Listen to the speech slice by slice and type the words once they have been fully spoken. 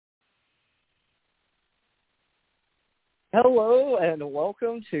Hello and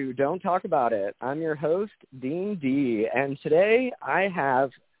welcome to Don't Talk About It. I'm your host, Dean D, and today I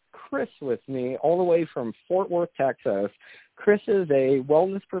have Chris with me all the way from Fort Worth, Texas. Chris is a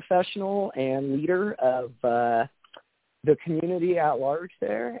wellness professional and leader of the community at large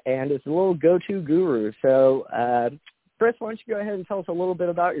there and is a little go-to guru. So, Chris, why don't you go ahead and tell us a little bit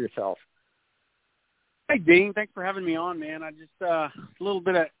about yourself? Hey, Dean. Thanks for having me on, man. I just a little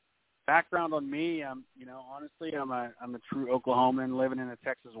bit of background on me. Honestly, I'm a true Oklahoman living in a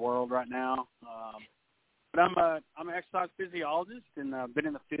Texas world right now. But I'm an exercise physiologist and been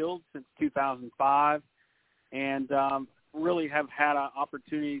in the field since 2005, and really have had an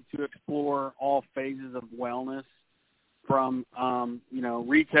opportunity to explore all phases of wellness, from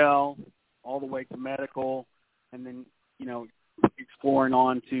retail all the way to medical, and then exploring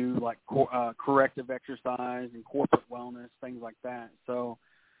on to like corrective exercise and corporate wellness, things like that. So.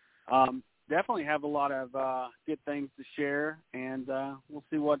 Definitely have a lot of good things to share, and we'll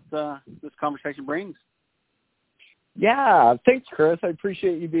see what this conversation brings. Yeah, thanks, Chris. I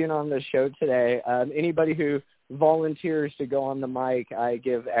appreciate you being on the show today. Anybody who volunteers to go on the mic, I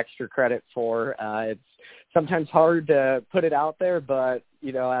give extra credit for. It's sometimes hard to put it out there, but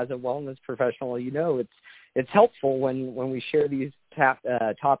as a wellness professional, it's helpful when we share these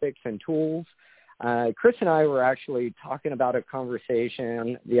topics and tools. Chris and I were actually talking about a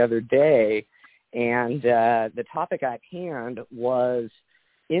conversation the other day, and the topic at hand was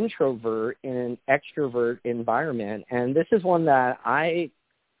introvert in an extrovert environment. And this is one that I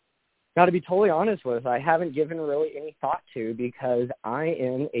got to be totally honest with, I haven't given really any thought to, because I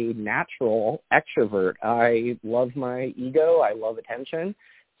am a natural extrovert. I love my ego. I love attention.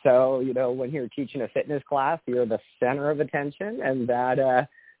 So, when you're teaching a fitness class, you're the center of attention, and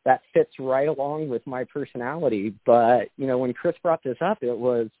that fits right along with my personality. But, when Chris brought this up, it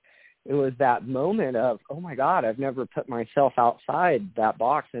was that moment of, oh my God, I've never put myself outside that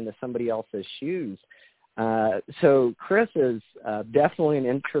box into somebody else's shoes. So Chris is definitely an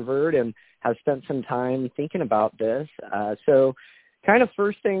introvert and has spent some time thinking about this. So kind of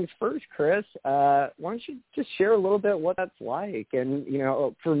first things first, Chris, why don't you just share a little bit what that's like? And,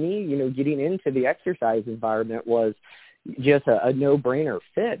 for me, getting into the exercise environment was just a no-brainer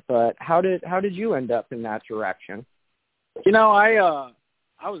fit, but how did you end up in that direction?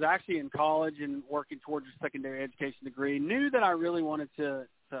 I was actually in college and working towards a secondary education degree. Knew that I really wanted to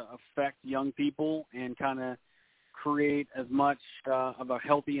affect young people and kind of create as much of a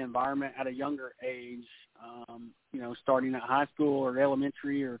healthy environment at a younger age, starting at high school or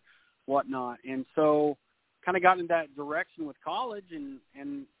elementary or whatnot. And so kind of got in that direction with college and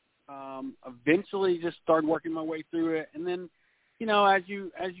eventually just started working my way through it. And then, as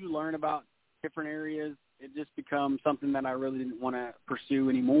you learn about different areas, it just becomes something that I really didn't want to pursue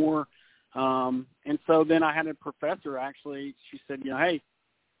anymore. And so then I had a professor, actually, she said, hey,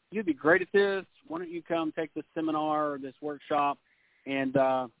 you'd be great at this. Why don't you come take this seminar or this workshop and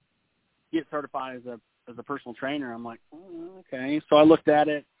get certified as a personal trainer? I'm like, oh, okay. So I looked at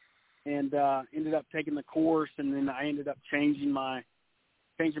it and ended up taking the course, and then I ended up changing my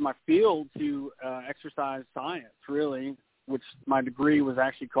field to exercise science, really, which my degree was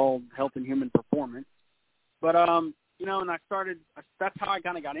actually called Health and Human Performance. But, and that's how I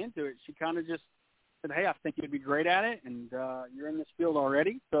kind of got into it. She kind of just said, hey, I think you'd be great at it, and you're in this field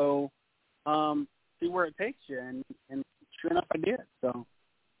already, so see where it takes you. And sure enough, I did. So,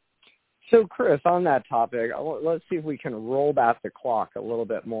 Chris, on that topic, let's see if we can roll back the clock a little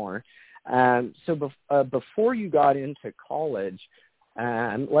bit more. Before you got into college,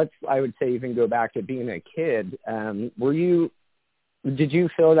 I would say even go back to being a kid, did you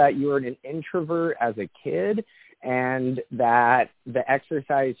feel that you were an introvert as a kid and that the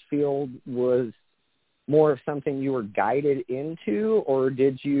exercise field was more of something you were guided into, or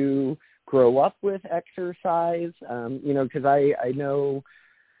did you grow up with exercise? Because I know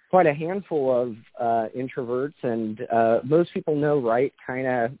quite a handful of introverts, and most people know, right, kind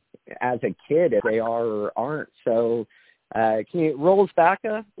of as a kid if they are or aren't. So can you roll us back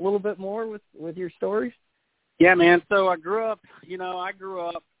a little bit more with your stories? Yeah, man. So I grew up in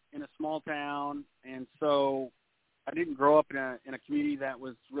a small town, and so I didn't grow up in a community that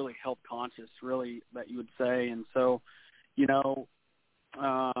was really health conscious, really, that you would say. And so, so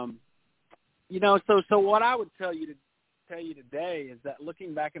what I would tell you today is that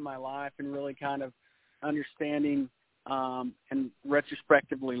looking back in my life and really kind of understanding and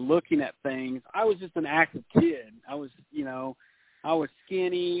retrospectively looking at things, I was just an active kid. I was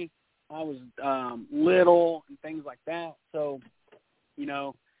skinny. I was little and things like that. So,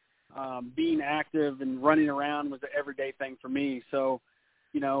 being active and running around was an everyday thing for me. So,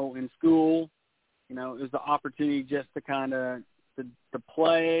 in school, it was the opportunity just to kind of to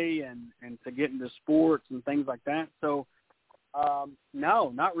play and to get into sports and things like that. So,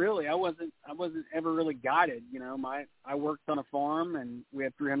 no, not really. I wasn't ever really guided. I worked on a farm, and we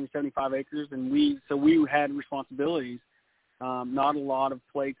had 375 acres, and we had responsibilities. Not a lot of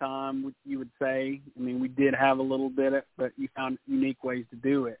playtime, you would say. I mean, we did have a little bit, but you found unique ways to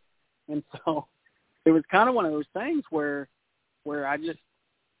do it. And so it was kind of one of those things where I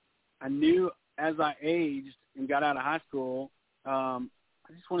knew as I aged and got out of high school, I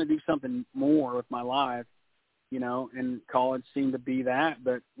just want to do something more with my life, and college seemed to be that,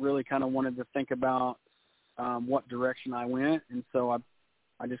 but really kind of wanted to think about what direction I went. And so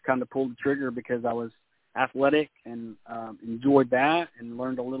I just kind of pulled the trigger because I was athletic and enjoyed that and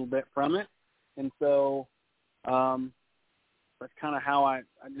learned a little bit from it. And so that's kind of how I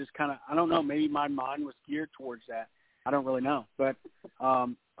don't know, maybe my mind was geared towards that. I don't really know. But I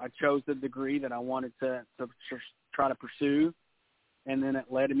chose the degree that I wanted to try to pursue, and then it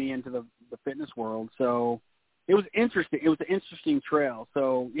led me into the fitness world. So it was interesting. It was an interesting trail.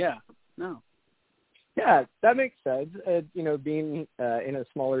 So, yeah, no. Yeah, that makes sense. Being in a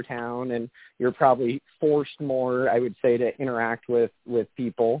smaller town, and you're probably forced more, I would say, to interact with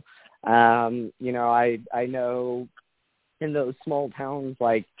people. I know in those small towns,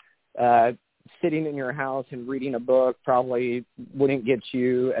 like sitting in your house and reading a book probably wouldn't get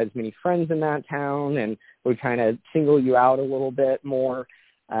you as many friends in that town and would kind of single you out a little bit more.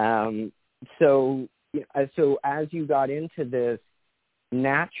 So as you got into this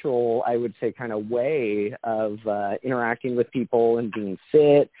natural, I would say, kind of way of interacting with people and being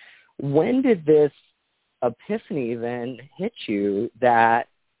fit, when did this epiphany then hit you that,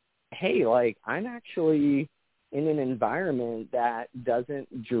 hey, like, I'm actually in an environment that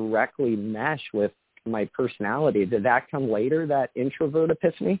doesn't directly mesh with my personality? Did that come later, that introvert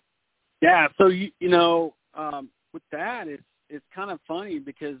epiphany? Yeah. So, with that, it's kind of funny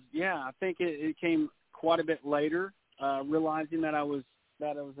because, I think it came quite a bit later, realizing that I was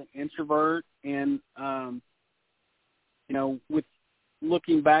an introvert. And, with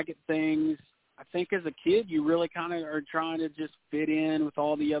looking back at things, I think as a kid, you really kind of are trying to just fit in with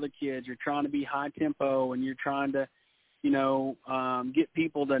all the other kids. You're trying to be high tempo, and you're trying to, get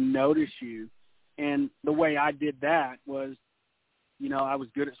people to notice you. And the way I did that was, I was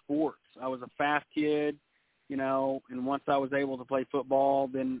good at sports. I was a fast kid, and once I was able to play football,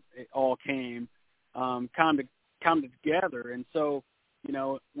 then it all came kind of together. And so,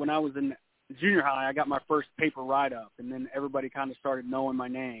 when I was in junior high, I got my first paper write-up, and then everybody kind of started knowing my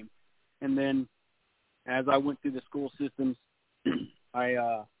name. And then as I went through the school systems,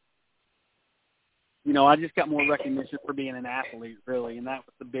 I just got more recognition for being an athlete, really, and that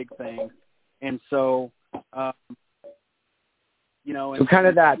was the big thing. And so, so kind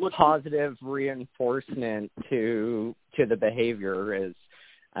of that positive reinforcement to the behavior is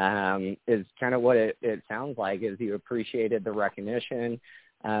kind of what it sounds like, is you appreciated the recognition.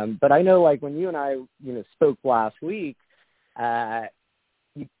 But I know, like, when you and I, spoke last week,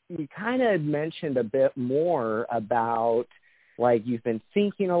 you kind of mentioned a bit more about, like, you've been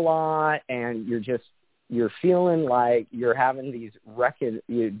thinking a lot, and you're feeling like you're having these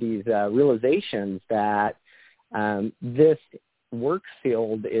realizations that this work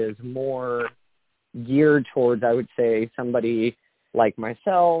field is more geared towards, I would say, somebody like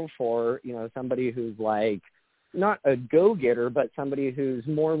myself, or somebody who's like not a go-getter, but somebody who's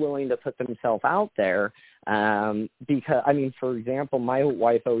more willing to put themselves out there. Because, I mean, for example, my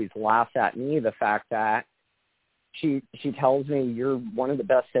wife always laughs at me, the fact that she tells me, you're one of the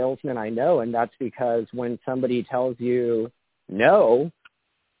best salesmen I know, and that's because when somebody tells you no,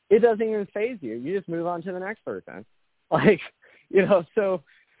 it doesn't even faze you. You just move on to the next person. Like, so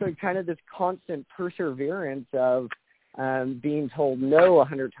kind of this constant perseverance of being told no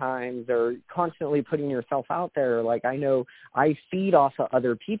 100 times, or constantly putting yourself out there. Like, I know I feed off of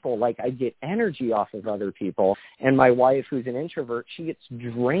other people. Like, I get energy off of other people. And my wife, who's an introvert, she gets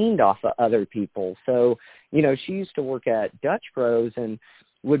drained off of other people. So, she used to work at Dutch Bros and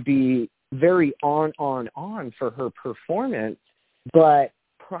would be very on for her performance. But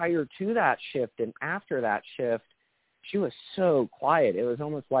prior to that shift and after that shift, she was so quiet. It was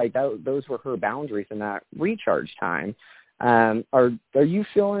almost like those were her boundaries in that recharge time. Are you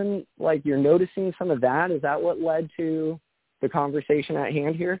feeling like you're noticing some of that? Is that what led to the conversation at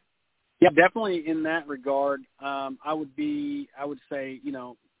hand here? Yeah, definitely in that regard. I would say,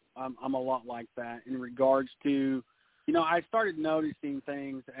 I'm a lot like that in regards to, I started noticing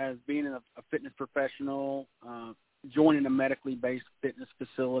things as being a fitness professional, joining a medically based fitness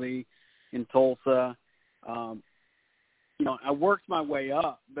facility in Tulsa. I worked my way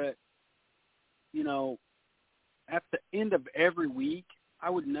up, but at the end of every week, I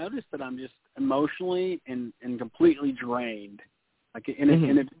would notice that I'm just emotionally and completely drained.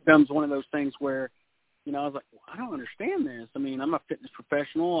 And it becomes one of those things where, I was like, well, I don't understand this. I mean, I'm a fitness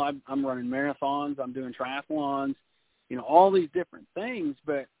professional. I'm running marathons. I'm doing triathlons, all these different things.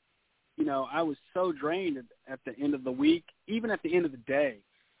 But, I was so drained at the end of the week. Even at the end of the day,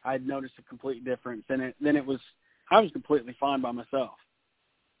 I had noticed a complete difference. And I was completely fine by myself.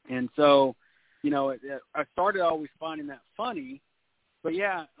 And so, I started always finding that funny. But,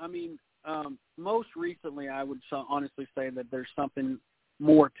 yeah, I mean, most recently I would honestly say that there's something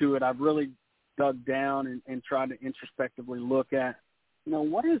more to it. I've really dug down and tried to introspectively look at,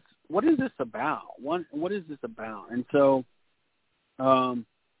 what is this about? What is this about? And so, and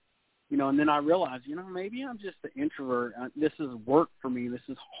then I realized, maybe I'm just an introvert. This is work for me. This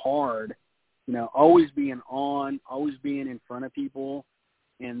is hard, always being on, always being in front of people.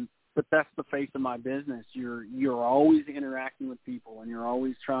 But that's the face of my business. You're always interacting with people, and you're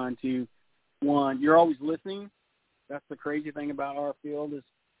always trying to, you're always listening. That's the crazy thing about our field is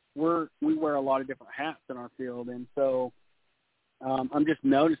we wear a lot of different hats in our field. And so I'm just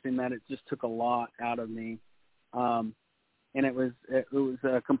noticing that it just took a lot out of me. And it was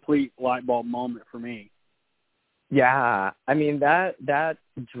a complete light bulb moment for me. Yeah. I mean, that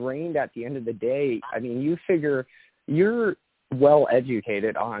drained at the end of the day. I mean, you figure you're well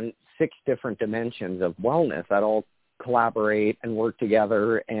educated on 6 different dimensions of wellness that all collaborate and work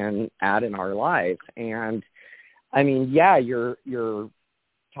together and add in our life. And I mean, yeah, you're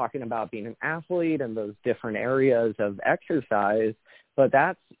talking about being an athlete and those different areas of exercise, but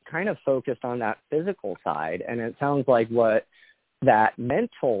that's kind of focused on that physical side. And it sounds like what that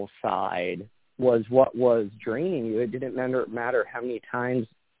mental side was what was draining you. It didn't matter how many times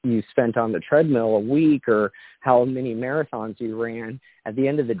you spent on the treadmill a week or how many marathons you ran. At the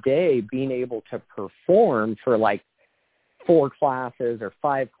end of the day, being able to perform for like 4 classes or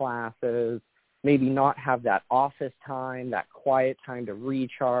 5 classes, maybe not have that office time, that quiet time to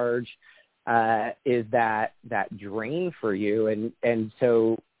recharge, is that drain for you. And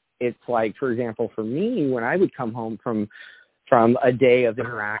so it's like, for example, for me, when I would come home from a day of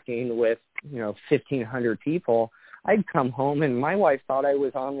interacting with, 1,500 people, I'd come home and my wife thought I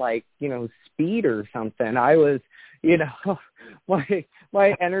was on speed or something. I was,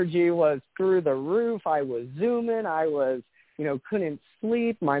 my energy was through the roof. I was zooming. I was, couldn't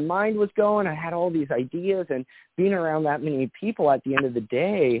sleep. My mind was going. I had all these ideas, and being around that many people at the end of the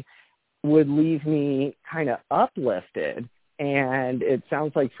day would leave me kind of uplifted. And it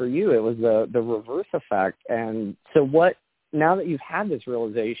sounds like for you, it was the reverse effect. And so now that you've had this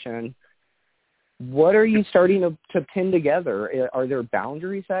realization, what are you starting to pin together? Are there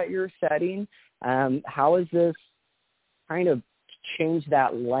boundaries that you're setting? How has this kind of changed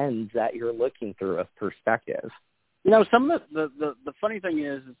that lens that you're looking through of perspective? Some of the funny thing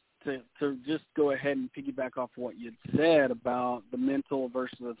is to just go ahead and piggyback off what you said about the mental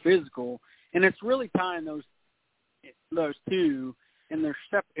versus the physical, and it's really tying those two, and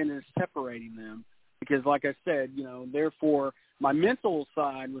it's separating them, because like I said, therefore my mental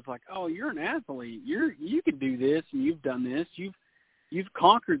side was like, oh, you're an athlete, you can do this, and you've done this, you've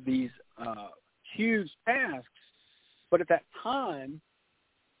conquered these huge tasks, but at that time,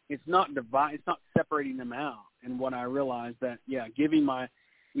 it's not separating them out. And what I realized that, giving my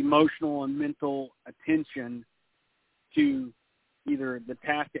emotional and mental attention to either the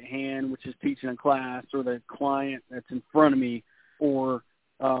task at hand, which is teaching a class, or the client that's in front of me, or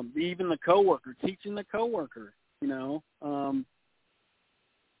even the coworker, teaching the coworker,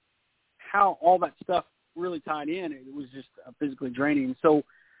 how all that stuff really tied in. It was just physically draining. So,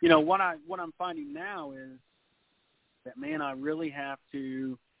 what I'm finding now is that, man, I really have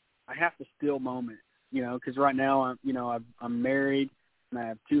to steal moments, because right now I'm married and I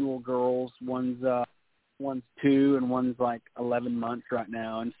have 2 little girls. One's 2 and one's 11 months right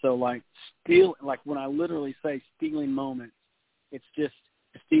now. And so when I literally say stealing moments, it's just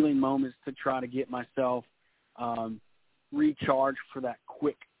stealing moments to try to get myself recharged for that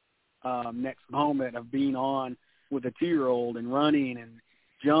quick next moment of being on with a 2-year-old and running and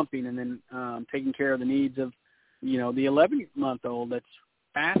jumping, and then taking care of the needs of, the 11-month-old that's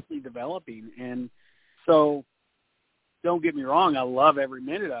fastly developing. And so don't get me wrong, I love every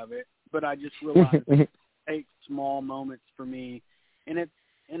minute of it, but I just realized it takes small moments for me. And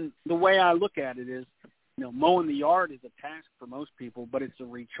the way I look at it is, mowing the yard is a task for most people, but it's a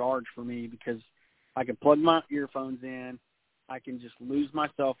recharge for me, because I can plug my earphones in, I can just lose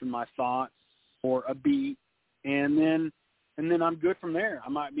myself in my thoughts or a beat, and then I'm good from there. I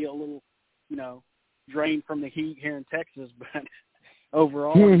might be a little, drained from the heat here in Texas, but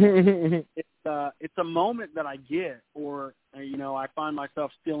overall. It's a moment that I get, or I find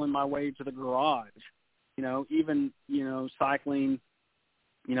myself stealing my way to the garage. Even cycling,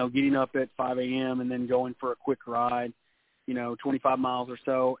 getting up at 5 a.m. and then going for a quick ride, 25 miles or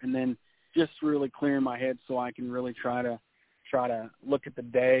so, and then just really clearing my head so I can really try to look at the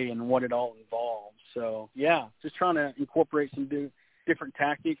day and what it all involves. So yeah, just trying to incorporate some different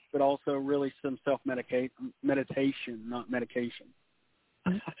tactics, but also really some meditation, not medication.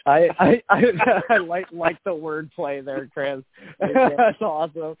 I like the wordplay there, Chris. That's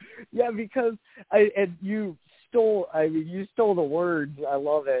awesome. Yeah, because you stole the words. I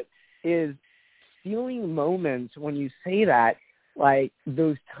love it. Is stealing moments when you say that, like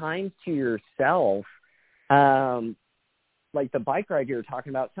those times to yourself, like the bike ride you were talking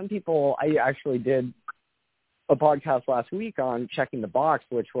about. Some people, I actually did a podcast last week on checking the box,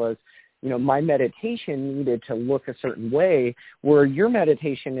 which was, my meditation needed to look a certain way, where your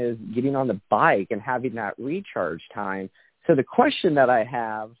meditation is getting on the bike and having that recharge time. So the question that I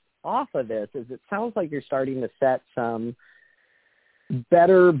have off of this is, it sounds like you're starting to set some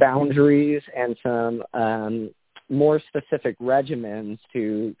better boundaries and some more specific regimens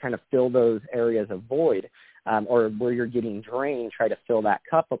to kind of fill those areas of void, or where you're getting drained, try to fill that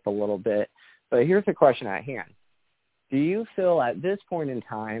cup up a little bit. But here's the question at hand. Do you feel at this point in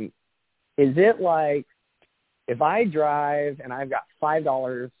time, is it like if I drive and I've got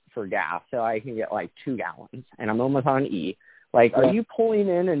 $5 for gas so I can get like 2 gallons and I'm almost on E, like, are you pulling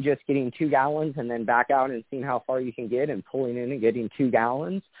in and just getting 2 gallons and then back out and seeing how far you can get and pulling in and getting 2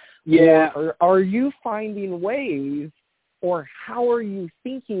 gallons? Yeah. Or are you finding ways, or how are you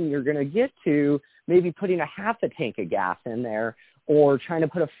thinking you're going to get to maybe putting a half a tank of gas in there, or trying to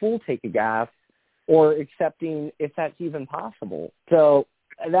put a full tank of gas, or accepting if that's even possible? So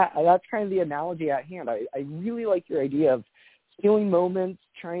that's kind of the analogy at hand. I really like your idea of stealing moments,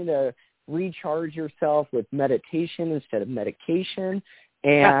 trying to recharge yourself with meditation instead of medication.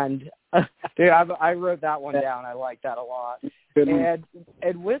 And dude, I wrote that one down. I like that a lot.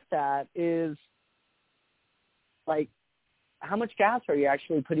 And with that is, like, how much gas are you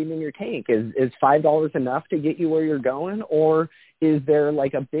actually putting in your tank? Is $5 enough to get you where you're going? Or is there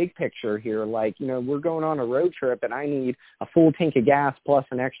like a big picture here? Like, we're going on a road trip and I need a full tank of gas plus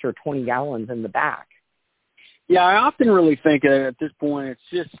an extra 20 gallons in the back. Yeah, I often really think at this point it's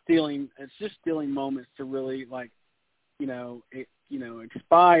just stealing moments to really, like,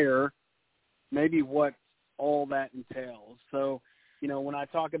 expire maybe what all that entails. So, when I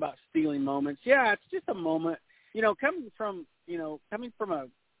talk about stealing moments, yeah, it's just a moment, coming from a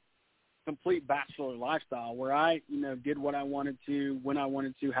complete bachelor lifestyle where I, did what I wanted to, when I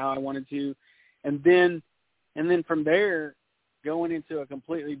wanted to, how I wanted to. And then from there, going into a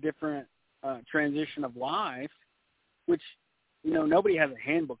completely different transition of life, which, nobody has a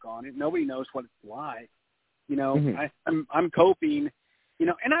handbook on it. Nobody knows what it's like. I'm coping,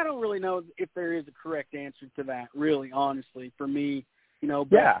 and I don't really know if there is a correct answer to that, really, honestly, for me, but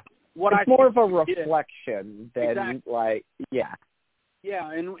yeah. What it's more of a reflection than exactly. like, yeah.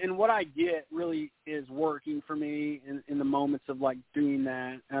 Yeah, and what I get really is working for me in the moments of, like, doing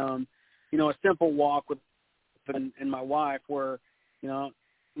that. A simple walk with and my wife where,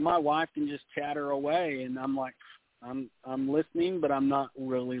 my wife can just chatter away and I'm like, I'm listening, but I'm not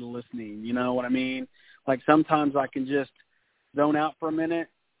really listening. You know what I mean? Like, sometimes I can just zone out for a minute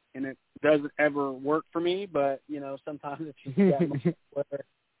and it doesn't ever work for me, but, sometimes it's just that moment where,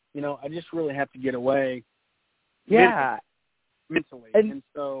 I just really have to get away. Yeah. Mentally. And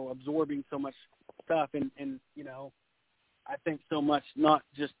so absorbing so much stuff and I think so much, not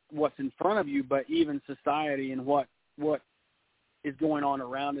just what's in front of you, but even society and what is going on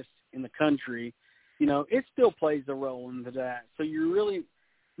around us in the country, it still plays a role into that. So you're really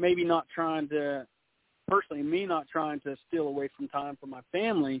maybe not trying to, personally, me not trying to steal away from time from my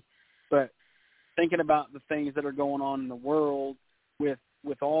family, but thinking about the things that are going on in the world with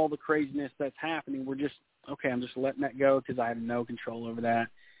all the craziness that's happening. We're just, okay, I'm just letting that go because I have no control over that.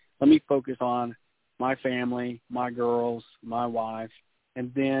 Let me focus on my family, my girls, my wife,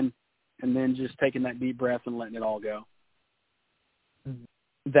 and then just taking that deep breath and letting it all go.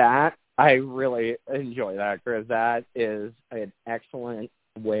 That, I really enjoy that, Chris. That is an excellent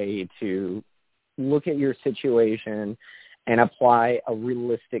way to look at your situation and apply a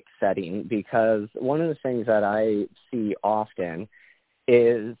realistic setting, because one of the things that I see often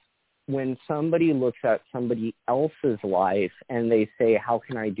is when somebody looks at somebody else's life and they say, how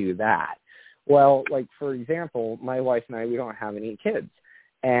can I do that? Well, like, for example, my wife and I, we don't have any kids.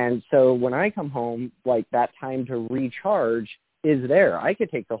 And so when I come home, like, that time to recharge is there. I could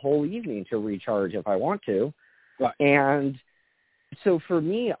take the whole evening to recharge if I want to. Right. And so for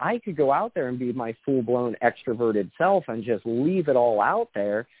me, I could go out there and be my full-blown extroverted self and just leave it all out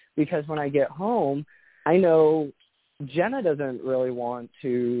there, because when I get home, I know Jenna doesn't really want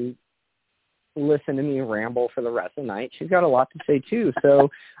to listen to me ramble for the rest of the night. She's got a lot to say too. So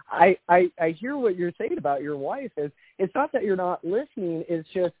I hear what you're saying about your wife. Is it's not that you're not listening, it's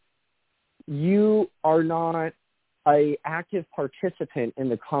just you are not a active participant in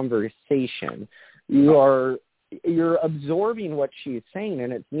the conversation. You're absorbing what she's saying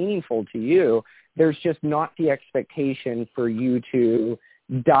and it's meaningful to you. There's just not the expectation for you to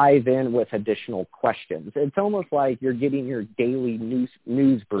dive in with additional questions. It's almost like you're getting your daily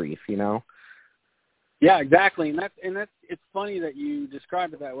news brief, you know? Yeah, exactly. And that's it's funny that you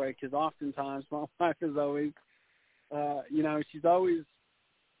describe it that way, because oftentimes my wife is always, she's always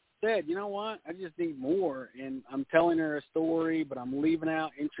said, you know what, I just need more. And I'm telling her a story, but I'm leaving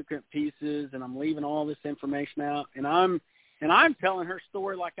out intricate pieces, and I'm leaving all this information out. And I'm telling her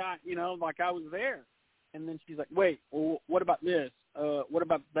story like I was there. And then she's like, wait, well, what about this? What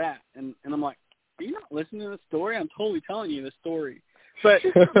about that? And I'm like, are you not listening to the story? I'm totally telling you the story. But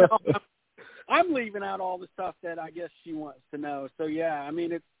I'm leaving out all the stuff that I guess she wants to know. So yeah, I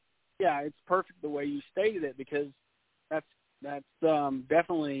mean, it's perfect the way you stated it, because that's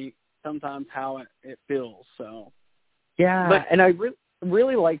definitely sometimes how it feels. So yeah, and I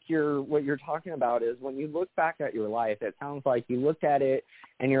really like what you're talking about is when you look back at your life, it sounds like you looked at it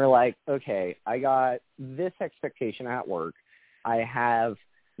and you're like, okay, I got this expectation at work, I have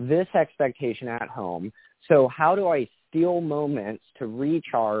this expectation at home. So how do I steal moments to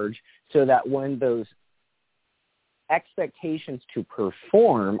recharge so that when those expectations to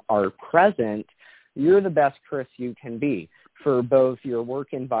perform are present, you're the best Chris you can be for both your work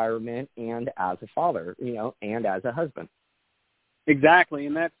environment and as a father, and as a husband. Exactly.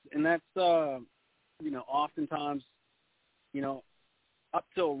 And that's oftentimes, up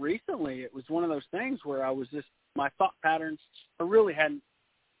till recently, it was one of those things where I was just, my thought patterns, I really hadn't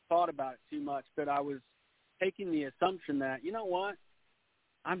thought about it too much, but I was taking the assumption that, you know what,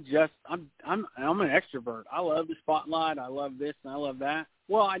 I'm an extrovert. I love the spotlight. I love this and I love that.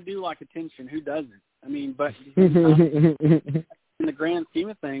 Well, I do like attention. Who doesn't? I mean, but in the grand scheme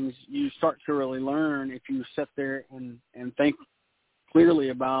of things, you start to really learn if you sit there and think clearly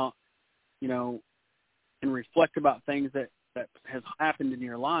about, and reflect about things that has happened in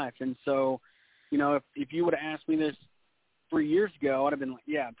your life. And so, if you would have asked me this 3 years ago, I'd have been like,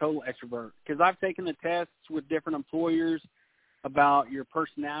 yeah, total extrovert. Because I've taken the tests with different employers about your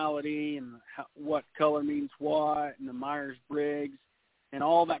personality and what color means what, and the Myers-Briggs and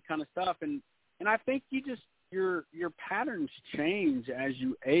all that kind of stuff. And I think your patterns change as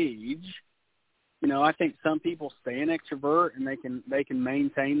you age. I think some people stay an extrovert and they can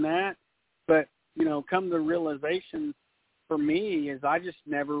maintain that. But, come to the realization for me is I just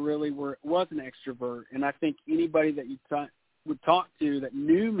never really was an extrovert. And I think anybody that you would talk to that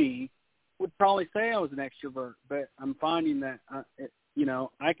knew me would probably say I was an extrovert. But I'm finding that, I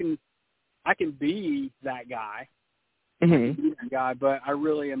can be that guy. Mm-hmm. But I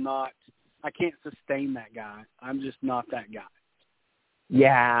really am not. I can't sustain that guy. I'm just not that guy.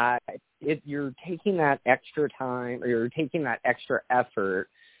 Yeah, you're taking that extra time, or you're taking that extra effort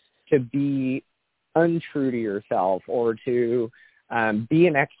to be untrue to yourself, or to be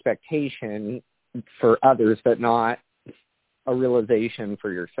an expectation for others, but not a realization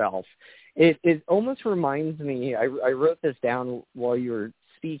for yourself. It almost reminds me, I wrote this down while you were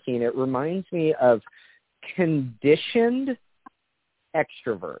speaking, it reminds me of conditioned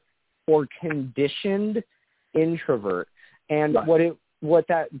extrovert or conditioned introvert. And right. What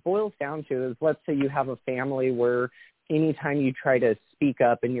that boils down to is, let's say you have a family where anytime you try to speak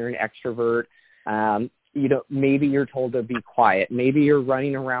up and you're an extrovert, maybe you're told to be quiet. Maybe you're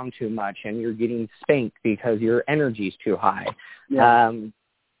running around too much and you're getting spanked because your energy's too high. Yeah.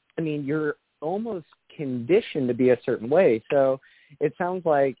 You're almost conditioned to be a certain way. So it sounds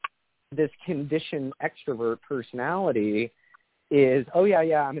like this conditioned extrovert personality is, oh yeah,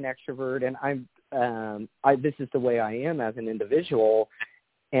 I'm an extrovert, and this is the way I am as an individual.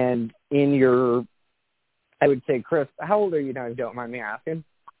 And I would say, Chris, how old are you now? Don't mind me asking.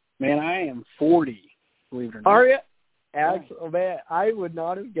 Man, I am 40. Believe it or not. Are you? Excellent, man. I would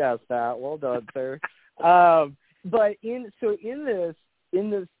not have guessed that. Well done, sir. But in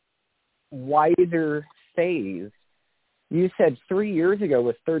this wider phase, you said 3 years ago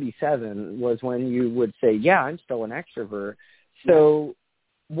was 37 was when you would say, yeah, I'm still an extrovert. So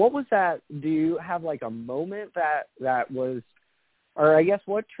what was that? Do you have like a moment that was, or I guess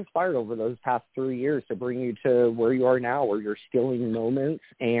what transpired over those past 3 years to bring you to where you are now, where you're stealing moments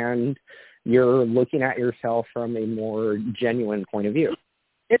and you're looking at yourself from a more genuine point of view.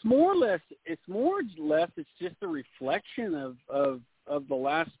 It's more or less it's just a reflection of the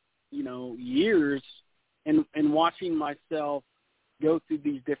last, years and watching myself go through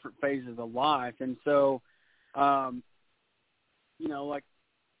these different phases of life. And so, like,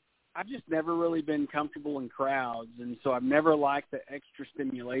 I've just never really been comfortable in crowds. And so I've never liked the extra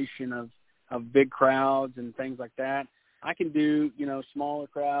stimulation of big crowds and things like that. I can do, smaller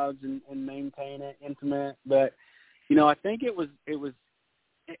crowds and maintain it intimate. But, I think it was, as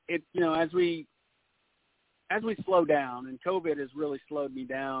we slow down, and COVID has really slowed me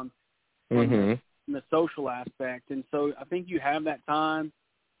down in the social aspect. And so I think you have that time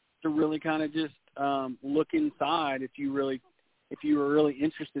to really kind of just look inside if you were really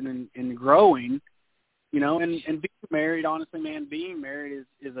interested in growing, and being married, honestly, man, being married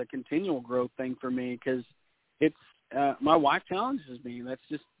is a continual growth thing for me, because it's, my wife challenges me. That's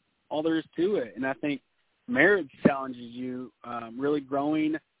just all there is to it. And I think marriage challenges you, really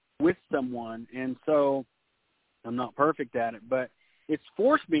growing with someone. And so I'm not perfect at it, but it's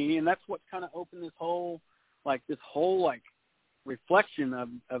forced me, and that's what's kind of opened this whole reflection of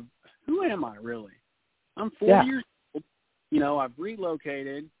who am I really? I'm 40 years old. I've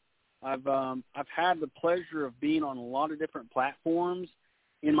relocated. I've had the pleasure of being on a lot of different platforms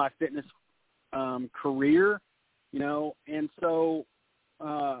in my fitness career, and so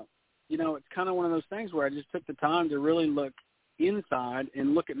it's kind of one of those things where I just took the time to really look inside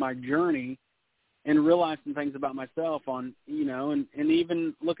and look at my journey and realize some things about myself on, and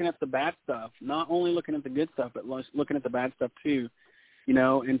even looking at the bad stuff, not only looking at the good stuff, but looking at the bad stuff too,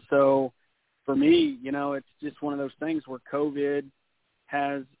 and so for me, it's just one of those things where COVID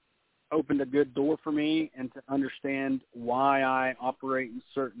has opened a good door for me, and to understand why I operate in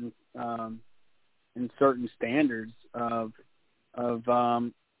certain standards of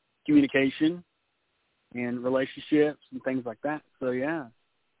communication and relationships and things like that. So, yeah.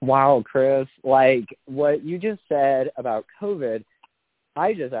 Wow, Chris, like what you just said about COVID,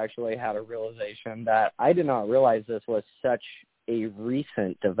 I just actually had a realization that I did not realize this was such a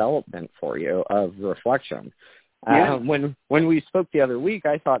recent development for you of reflection. Yeah. When we spoke the other week,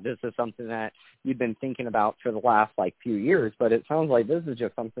 I thought this is something that you'd been thinking about for the last few years, but it sounds like this is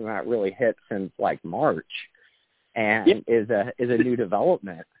just something that really hit since March, and is a new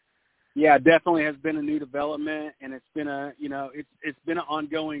development. Yeah, it definitely has been a new development, and it's been it's been an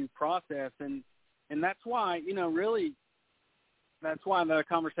ongoing process, and that's why, really, that's why the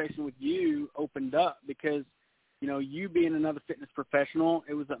conversation with you opened up, because, you being another fitness professional,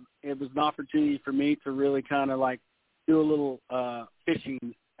 it was an opportunity for me to really kind of do a little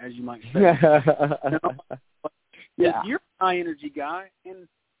fishing, as you might say. Yeah. You're a high energy guy, and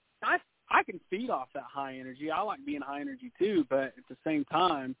I can feed off that high energy. I like being high energy too, but at the same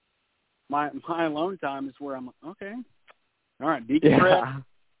time, my alone time is where I'm like, okay, all right, decompress.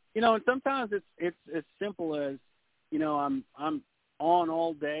 Yeah. And sometimes it's as simple as, I'm on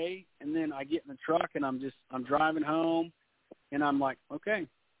all day, and then I get in the truck and I'm driving home, and I'm like, okay,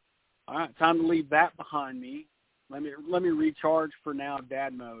 all right, time to leave that behind me. Let me recharge for now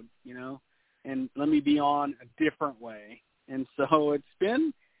dad mode, and let me be on a different way. And so it's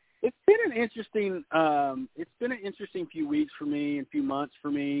been an interesting few weeks for me and few months for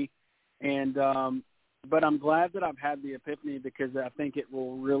me. And but I'm glad that I've had the epiphany, because I think it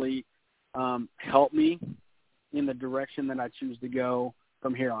will really help me in the direction that I choose to go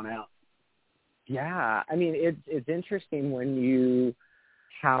from here on out. Yeah, I mean, it's interesting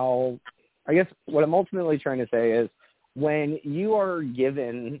I guess what I'm ultimately trying to say is, when you are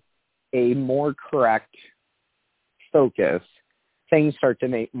given a more correct focus, things start to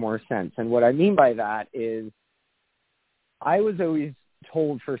make more sense. And what I mean by that is, I was always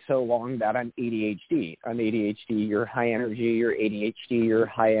told for so long that I'm ADHD. I'm ADHD, you're high energy, you're ADHD, you're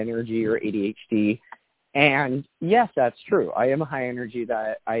high energy, you're ADHD. And yes, that's true. I am high energy,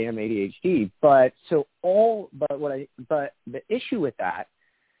 that I am ADHD. But the issue with that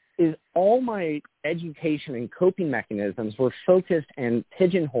is all my education and coping mechanisms were focused and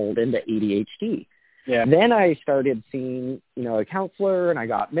pigeonholed into ADHD. Yeah. Then I started seeing, a counselor, and I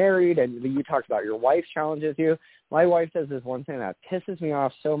got married, and you talked about your wife challenges you. My wife does this one thing that pisses me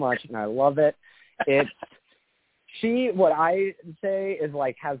off so much, and I love it. What I say is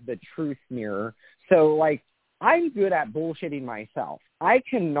has the truth mirror. So I'm good at bullshitting myself. I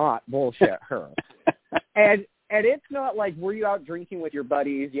cannot bullshit her. And it's not were you out drinking with your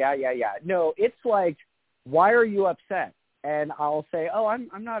buddies? Yeah. No, it's why are you upset? And I'll say, oh, I'm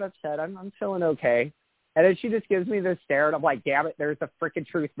not upset. I'm feeling okay. And then she just gives me this stare, and I'm like, damn it, there's the freaking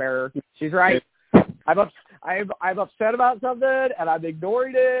truth mirror. She's right. I'm upset about something and I'm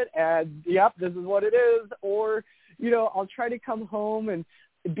ignoring it, and yep, this is what it is. Or, I'll try to come home and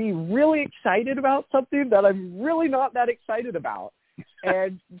be really excited about something that I'm really not that excited about.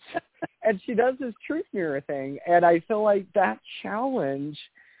 And she does this truth mirror thing, and I feel like that challenge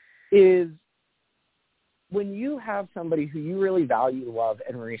is when you have somebody who you really value, love,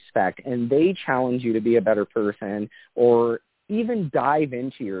 and respect, and they challenge you to be a better person or even dive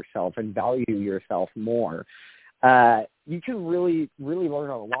into yourself and value yourself more, you can really, really learn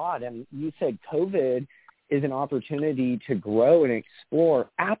a lot. And you said COVID is an opportunity to grow and explore.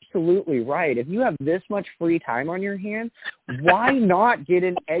 Absolutely right. If you have this much free time on your hands, why not get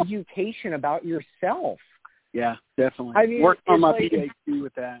an education about yourself? Yeah, definitely. I mean, work on my PhD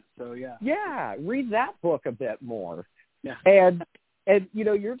with that. So yeah. Yeah, read that book a bit more. Yeah. And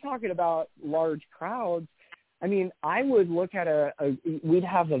you're talking about large crowds. I mean, I would look at we'd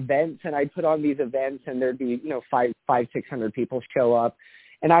have events, and I'd put on these events, and there'd be 500-600 people show up,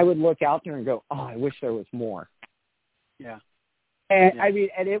 and I would look out there and go, oh, I wish there was more. Yeah. And I mean,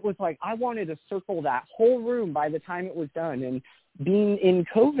 and it was like I wanted to circle that whole room by the time it was done. And being in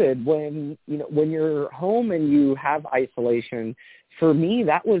COVID, when you're home and you have isolation, for me,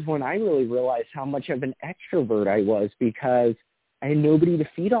 that was when I really realized how much of an extrovert I was, because I had nobody to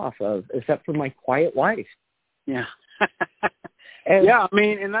feed off of except for my quiet wife. Yeah. And, yeah, I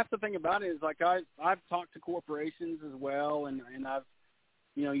mean, and that's the thing about it is, like, I've talked to corporations as well, and I've,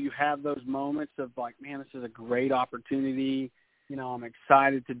 you have those moments of like, man, this is a great opportunity. I'm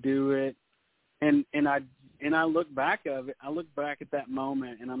excited to do it. And I look back at that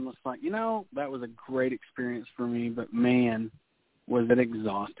moment, and I'm just like, that was a great experience for me, but man, was it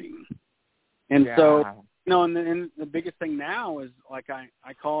exhausting. And so, and the biggest thing now is, like, I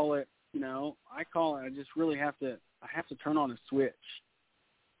call it, I just really have to turn on a switch,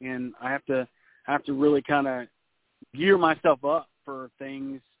 and I have to really kind of gear myself up for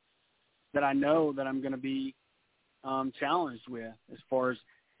things that I know that I'm going to be challenged with, as far as,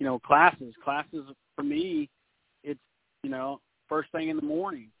 classes for me, it's, first thing in the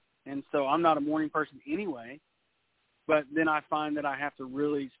morning. And so I'm not a morning person anyway, but then I find that I have to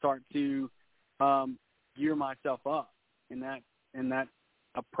really start to gear myself up, and that's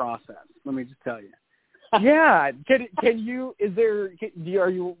a process. Let me just tell you. Yeah. Are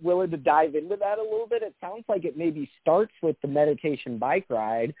you willing to dive into that a little bit? It sounds like it maybe starts with the meditation bike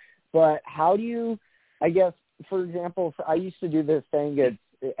ride, but how do you, I guess, for example, I used to do this thing.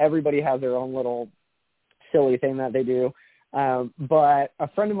 Everybody has their own little silly thing that they do. But a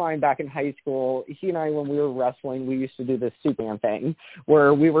friend of mine back in high school, he and I, when we were wrestling, we used to do this Superman thing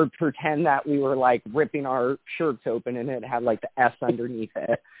where we would pretend that we were like ripping our shirts open, and it had like the S underneath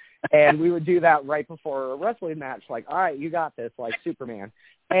it. And we would do that right before a wrestling match, like, all right, you got this, like Superman.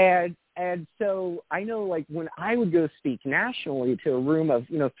 And so I know, like, when I would go speak nationally to a room of,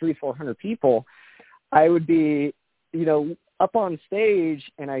 300-400 people, I would be, up on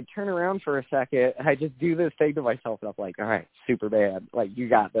stage, and I'd turn around for a second, and I just do this thing to myself, and I'm like, all right, Superman, like, you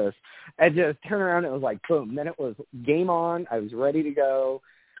got this. And just turn around, and it was like, boom. Then it was game on. I was ready to go.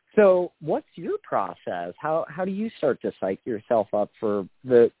 So what's your process? How do you start to psych yourself up for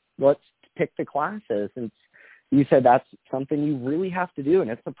let's pick the classes? And you said that's something you really have to do,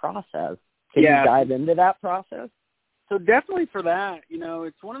 and it's a process. Can you dive into that process? So definitely for that,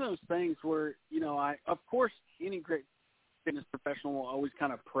 it's one of those things where, of course, any great fitness professional will always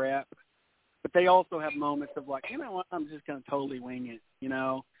kind of prep, but they also have moments of like, I'm just going to totally wing it,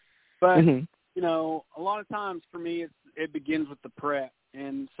 But, a lot of times for me, it begins with the prep.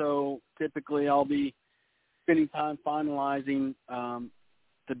 And so typically I'll be spending time finalizing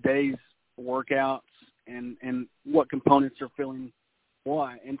the day's workouts and what components are filling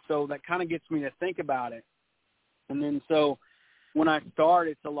what. And so that kind of gets me to think about it. And then so when I start,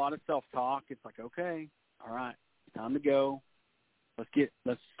 it's a lot of self-talk. It's like, okay, all right, it's time to go.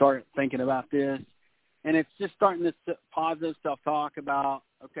 Let's start thinking about this. And it's just starting this positive self-talk about,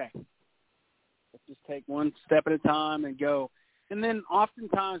 okay, let's just take one step at a time and go. And then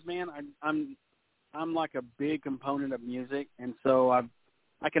oftentimes, man, I'm like a big component of music, and so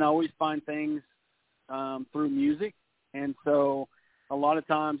I can always find things through music. And so a lot of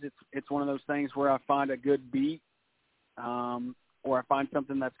times it's one of those things where I find a good beat, or I find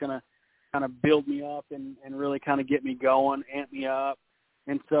something that's going to kind of build me up and really kind of get me going, amp me up.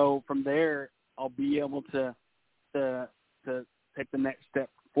 And so from there, I'll be able to take the next step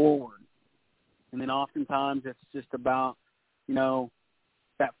forward. And then oftentimes it's just about,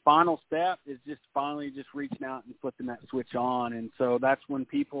 that final step is just finally just reaching out and flipping that switch on. And so that's when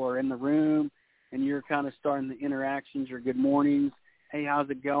people are in the room and you're kind of starting the interactions, your good mornings. Hey, how's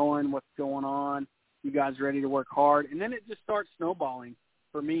it going? What's going on? You guys are ready to work hard. And then it just starts snowballing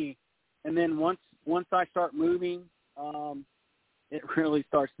for me. And then once I start moving, it really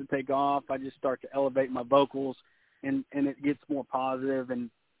starts to take off. I just start to elevate my vocals, and it gets more positive, and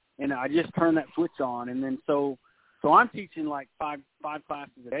I just turn that switch on. And then so I'm teaching like five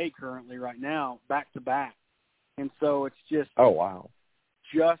classes a day currently right now, back to back. And so it's just oh wow,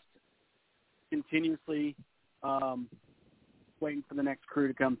 just continuously waiting for the next crew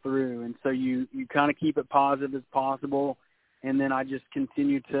to come through. And so you kind of keep it positive as possible, and then I just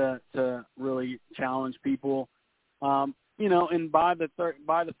continue to really challenge people. You know, and by the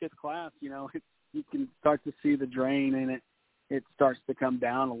fifth class, you know, you can start to see the drain, and it starts to come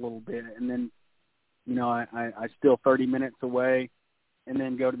down a little bit. And then, you know, I still 30 minutes away, and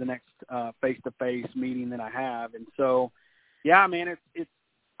then go to the next face-to-face meeting that I have. And so, yeah, man, it's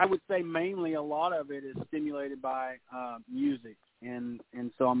I would say mainly a lot of it is stimulated by music, and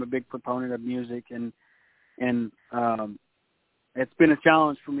so I'm a big proponent of music, and it's been a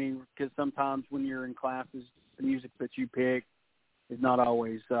challenge for me because sometimes when you're in classes, the music that you pick is not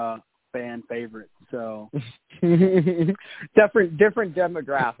always fan favorite. So different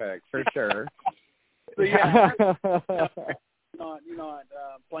demographic for sure. So yeah, you're not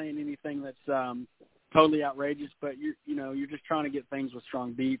playing anything that's totally outrageous, but you're just trying to get things with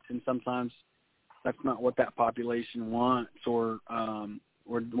strong beats, and sometimes that's not what that population wants or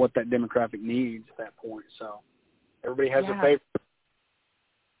what that demographic needs at that point. So everybody has a favorite.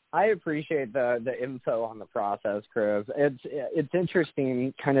 I appreciate the info on the process, Chris. It's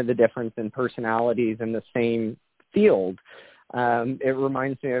interesting, kind of the difference in personalities in the same field. It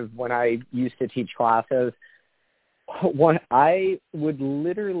reminds me of when I used to teach classes. When I would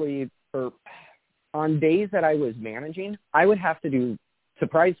literally, on days that I was managing, I would have to do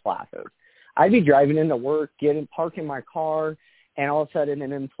surprise classes. I'd be driving into work, parking my car, and all of a sudden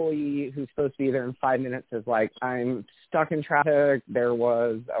an employee who's supposed to be there in 5 minutes is like, I'm stuck in traffic. There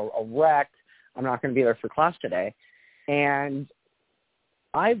was a wreck. I'm not going to be there for class today. And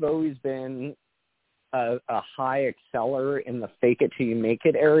I've always been a high exceller in the fake it till you make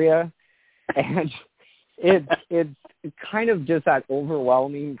it area. And it's kind of just that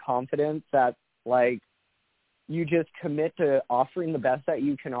overwhelming confidence that, like, you just commit to offering the best that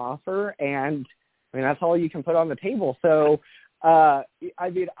you can offer. And, I mean, that's all you can put on the table. So, I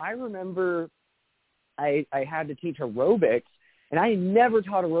remember I had to teach aerobics, and I never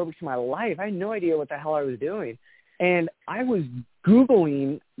taught aerobics in my life. I had no idea what the hell I was doing. And I was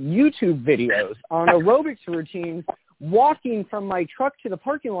Googling YouTube videos on aerobics routines, walking from my truck to the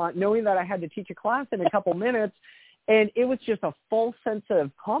parking lot, knowing that I had to teach a class in a couple minutes. And it was just a false sense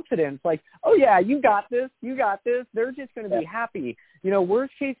of confidence, like, oh, yeah, you got this. They're just going to be happy. You know,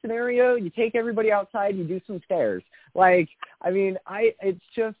 worst case scenario, you take everybody outside, you do some stairs. Like, I mean, it's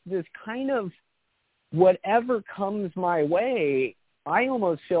just this kind of whatever comes my way, I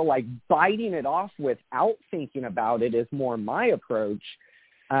almost feel like biting it off without thinking about it is more my approach.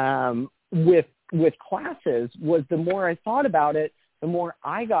 With classes was the more I thought about it, the more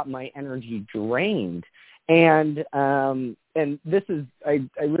I got my energy drained. And this is, I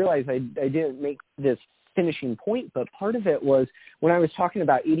realized I didn't make this finishing point, but part of it was when I was talking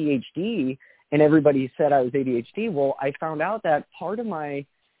about ADHD and everybody said I was ADHD. Well, I found out that part of my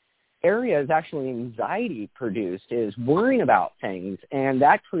area is actually anxiety produced, is worrying about things, and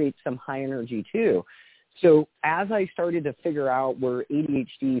that creates some high energy too. So as I started to figure out where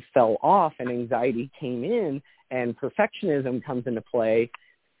ADHD fell off and anxiety came in and perfectionism comes into play,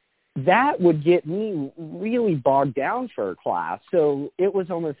 that would get me really bogged down for a class. So it was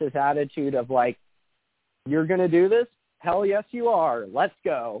almost this attitude of like, you're going to do this? Hell yes, you are. Let's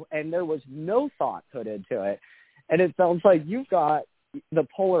go. And there was no thought put into it. And it sounds like you've got the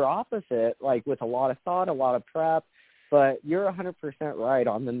polar opposite, like with a lot of thought, a lot of prep, but you're 100% right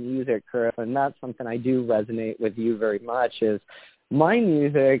on the music, Chris. And that's something I do resonate with you very much is my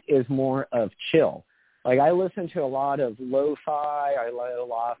music is more of chill. Like I listen to a lot of lo-fi. I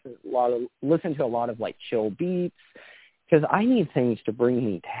listen to a lot of like chill beats because I need things to bring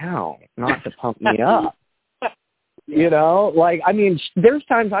me down, not to pump me up. You know, like, I mean, there's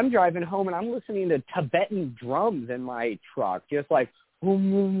times I'm driving home and I'm listening to Tibetan drums in my truck, just like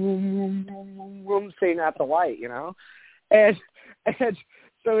boom, boom, boom, boom, boom, boom, staying at the light, you know? And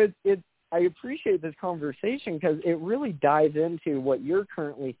so it's I appreciate this conversation because it really dives into what you're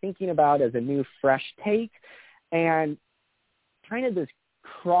currently thinking about as a new, fresh take and kind of this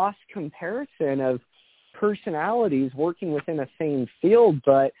cross comparison of personalities working within the same field,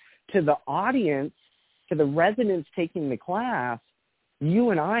 but to the audience, to the residents taking the class,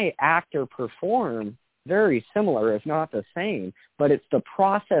 you and I act or perform very similar, if not the same, but it's the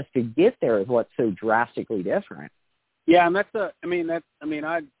process to get there is what's so drastically different. Yeah, and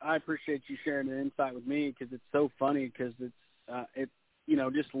I appreciate you sharing the insight with me, because it's so funny, because it's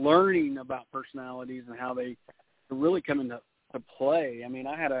just learning about personalities and how they really come into play. I mean,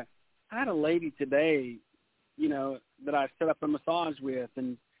 I had a lady today, that I set up a massage with,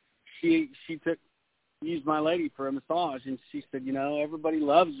 and she used my lady for a massage, and she said, everybody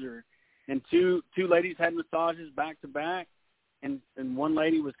loves her. And two ladies had massages back to back, and one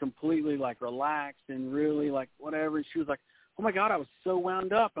lady was completely like relaxed and really like whatever. And she was like, "Oh my God, I was so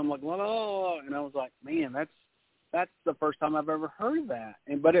wound up." I'm like, "Whoa," and I was like, "Man, that's the first time I've ever heard of that."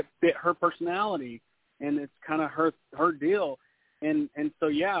 But it fit her personality, and it's kind of her deal. And so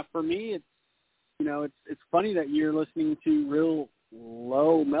yeah, for me, it's funny that you're listening to real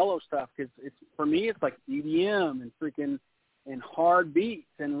low mellow stuff, because for me it's like EDM and freaking and hard beats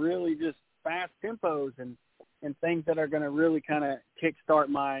and really just fast tempos and things that are going to really kind of kickstart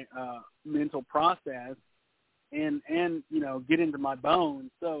my mental process and get into my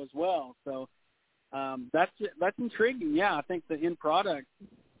bones as well. So that's intriguing. Yeah, I think the end product,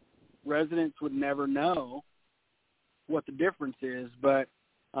 residents would never know what the difference is, but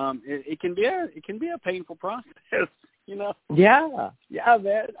it can be a painful process, Yeah,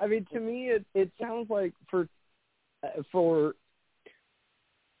 man. I mean, to me, it sounds like for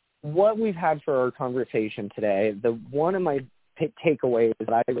what we've had for our conversation today, one of my takeaways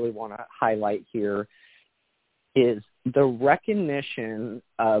that I really want to highlight here is the recognition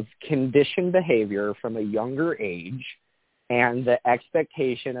of conditioned behavior from a younger age, and the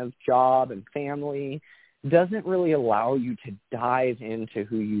expectation of job and family doesn't really allow you to dive into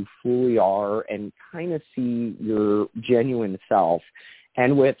who you fully are and kind of see your genuine self.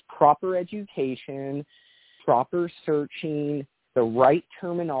 And with proper education, proper searching, the right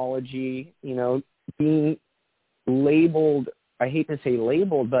terminology, being labeled, I hate to say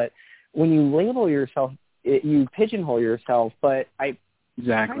labeled, but when you label yourself, you pigeonhole yourself. But I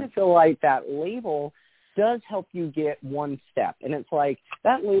kind of feel like that label does help you get one step. And it's like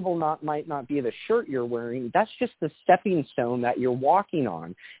that label might not be the shirt you're wearing. That's just the stepping stone that you're walking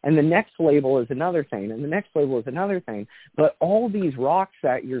on. And the next label is another thing. And the next label is another thing. But all these rocks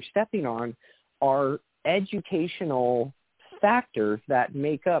that you're stepping on are educational factors that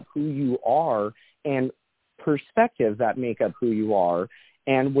make up who you are and perspectives that make up who you are.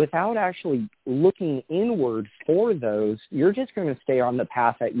 And without actually looking inward for those, you're just going to stay on the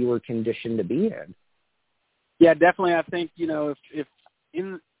path that you were conditioned to be in. Yeah, definitely. I think, if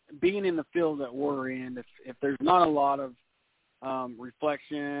in being in the field that we're in, if there's not a lot of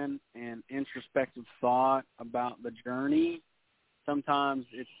reflection and introspective thought about the journey, sometimes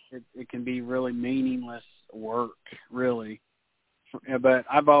it can be really meaningless work, really. But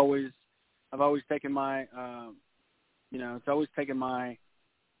I've always taken my, it's always taken my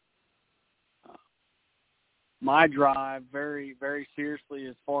my drive very, very seriously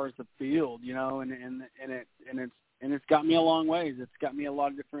as far as the field, and it's got me a long ways. It's got me a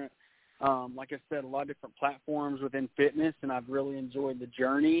lot of different, like I said, a lot of different platforms within fitness, and I've really enjoyed the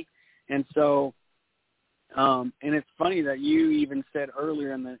journey. And so, and it's funny that you even said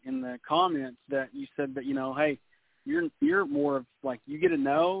earlier in the comments that you said that, hey, you're more of like, you get a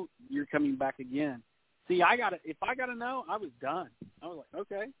no, you're coming back again. See, if I got a no, I was done. I was like,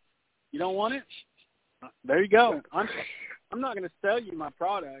 okay, you don't want it? There you go. I'm not going to sell you my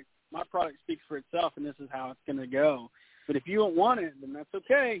product. My product speaks for itself, and this is how it's going to go. But if you don't want it, then that's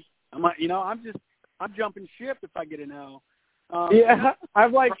okay. I'm jumping ship if I get a no. Yeah,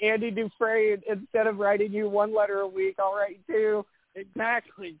 I'm like Andy Dufresne. Instead of writing you one letter a week, I'll write two.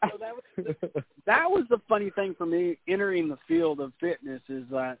 Exactly. So that was the funny thing for me entering the field of fitness, is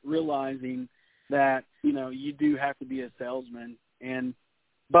realizing that you do have to be a salesman,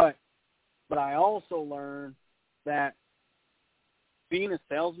 but I also learned that being a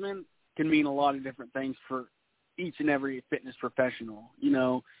salesman can mean a lot of different things for each and every fitness professional,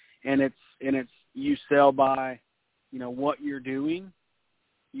 and it's you sell by, what you're doing,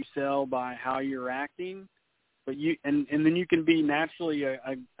 you sell by how you're acting, but and then you can be naturally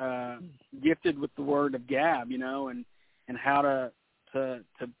gifted with the word of gab, and how to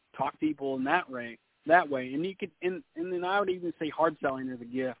talk to people in that way, and you could, and then I would even say hard selling is a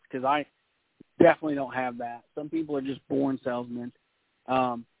gift, because I definitely don't have that. Some people are just born salesmen.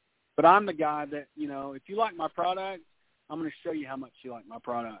 But I'm the guy that, if you like my product, I'm going to show you how much you like my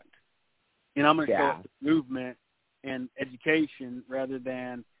product. And I'm going to show it movement and education rather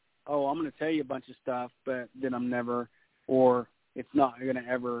than, I'm going to tell you a bunch of stuff, but then it's not going to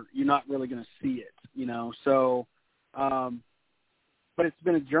ever, you're not really going to see it, So, but but it's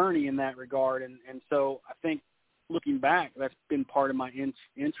been a journey in that regard. And so I think looking back, that's been part of my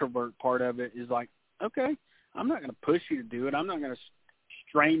introvert part of it is like, okay, I'm not going to push you to do it. I'm not going to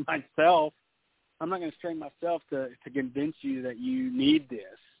strain myself. I'm not going to strain myself to convince you that you need this.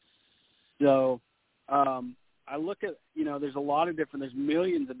 So I look at, there's a lot of there's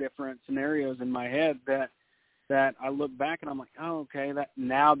millions of different scenarios in my head that I look back and I'm like, oh, okay, that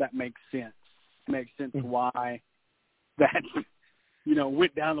makes sense. It makes sense why that,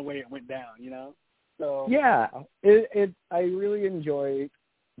 went down the way it went down, So yeah, I really enjoy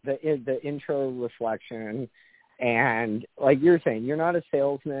the intro reflection, and like you're saying, you're not a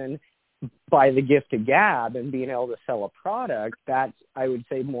salesman by the gift of gab and being able to sell a product. That's, I would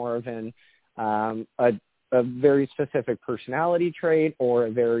say, more of a very specific personality trait or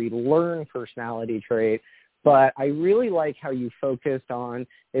a very learned personality trait. But I really like how you focused on,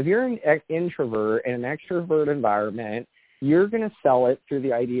 if you're an introvert in an extrovert environment, you're going to sell it through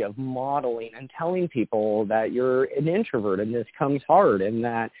the idea of modeling and telling people that you're an introvert and this comes hard and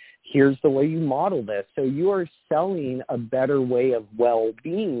that here's the way you model this. So you are selling a better way of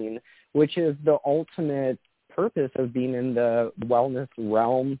well-being, which is the ultimate purpose of being in the wellness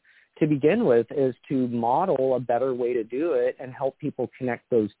realm to begin with, is to model a better way to do it and help people connect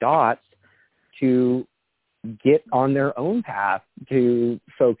those dots to get on their own path to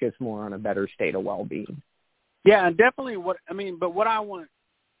focus more on a better state of well-being. Yeah, and definitely but what I want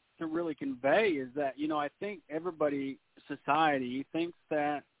to really convey is that, I think society thinks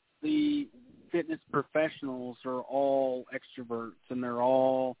that the fitness professionals are all extroverts and they're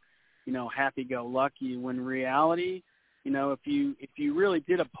all, happy-go-lucky, when in reality, if you really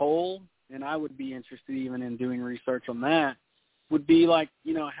did a poll, and I would be interested even in doing research on that, would be like,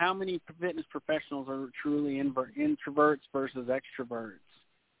 how many fitness professionals are truly introverts versus extroverts?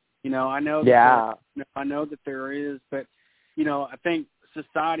 I know that I know that there is, but, I think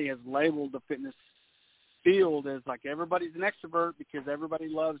society has labeled the fitness field as like everybody's an extrovert because everybody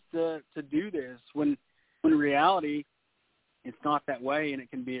loves to do this, when in reality, it's not that way, and it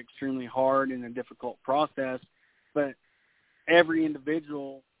can be extremely hard and a difficult process. But every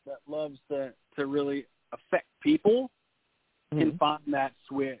individual that loves to really affect people can find that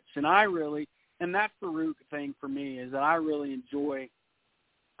switch. And that's the root thing for me, is that I really enjoy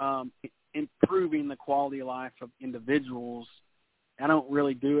improving the quality of life of individuals. I don't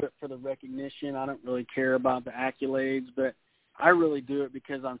really do it for the recognition. I don't really care about the accolades, but I really do it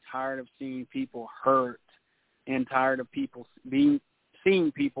because I'm tired of seeing people hurt and tired of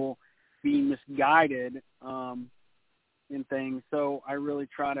seeing people being misguided in things. So I really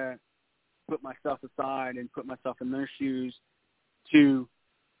try to put myself aside and put myself in their shoes to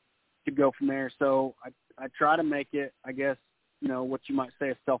go from there. So I try to make it, I guess, what you might say,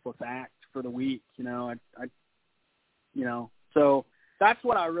 a selfless act for the week. So that's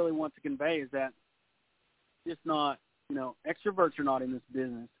what I really want to convey, is that it's not, extroverts are not in this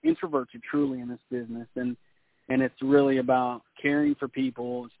business. Introverts are truly in this business, and it's really about caring for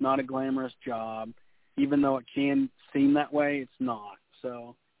people. It's not a glamorous job, even though it can seem that way. It's not.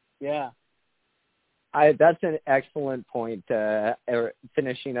 So, yeah. That's an excellent point.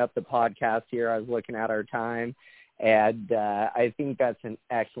 Finishing up the podcast here, I was looking at our time, and I think that's an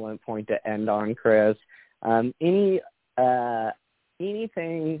excellent point to end on, Chris.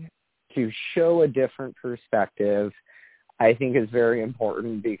 Anything to show a different perspective, I think, is very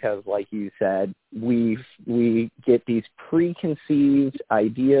important, because, like you said, we get these preconceived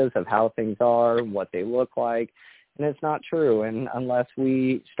ideas of how things are, what they look like, and it's not true. And unless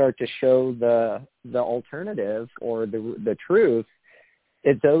we start to show the alternative or the truth,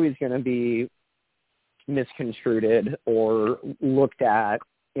 it's always going to be misconstrued or looked at,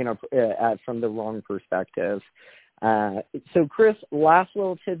 from the wrong perspective. So, Chris, last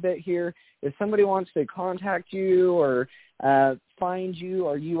little tidbit here. If somebody wants to contact you or find you,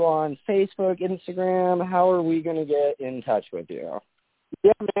 are you on Facebook, Instagram? How are we going to get in touch with you?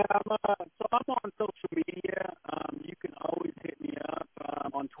 Yeah, man, I'm on social media. You can always hit me up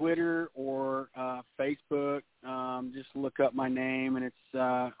on Twitter or Facebook. Just look up my name, and it's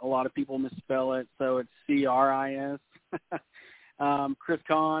a lot of people misspell it, so it's CRIS, Chris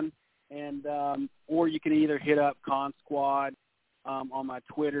Conn. And or you can either hit up Con Squad on my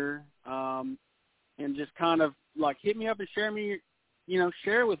Twitter, and just kind of like hit me up and share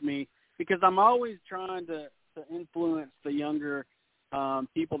with me, because I'm always trying to influence the younger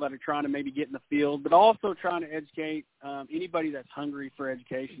people that are trying to maybe get in the field, but also trying to educate anybody that's hungry for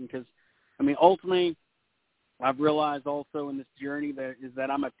education. Because, ultimately, I've realized also in this journey that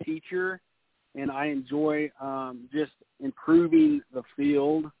I'm a teacher, and I enjoy just improving the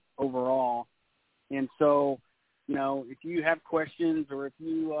field overall. And so, if you have questions or if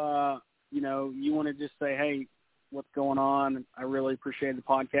you, you want to just say, hey, what's going on? I really appreciate the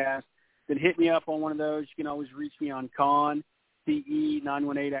podcast. Then hit me up on one of those. You can always reach me on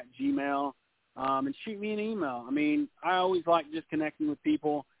ce918@gmail, and shoot me an email. I mean, I always like just connecting with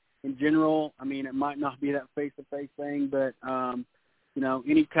people in general. I mean, it might not be that face-to-face thing, but,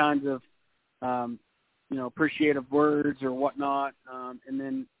 any kinds of, appreciative words or whatnot. And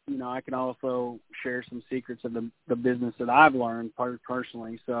then, I can also share some secrets of the business that I've learned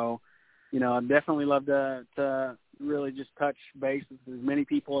personally. So, I'd definitely love to really just touch base with as many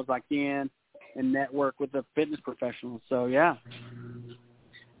people as I can and network with the fitness professionals. So, yeah.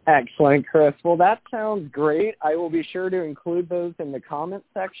 Excellent, Chris. Well, that sounds great. I will be sure to include those in the comment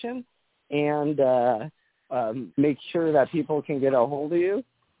section and make sure that people can get a hold of you.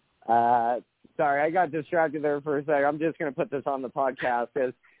 Sorry, I got distracted there for a second. I'm just going to put this on the podcast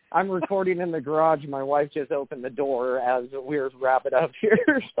because I'm recording in the garage. My wife just opened the door as we're wrapping up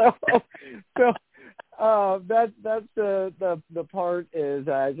here. So that's the part is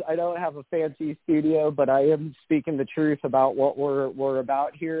I don't have a fancy studio, but I am speaking the truth about what we're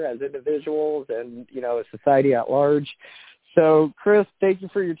about here as individuals and, a society at large. So, Chris, thank you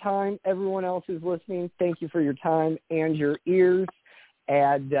for your time. Everyone else who's listening, thank you for your time and your ears.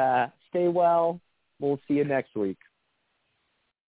 And stay well. We'll see you next week.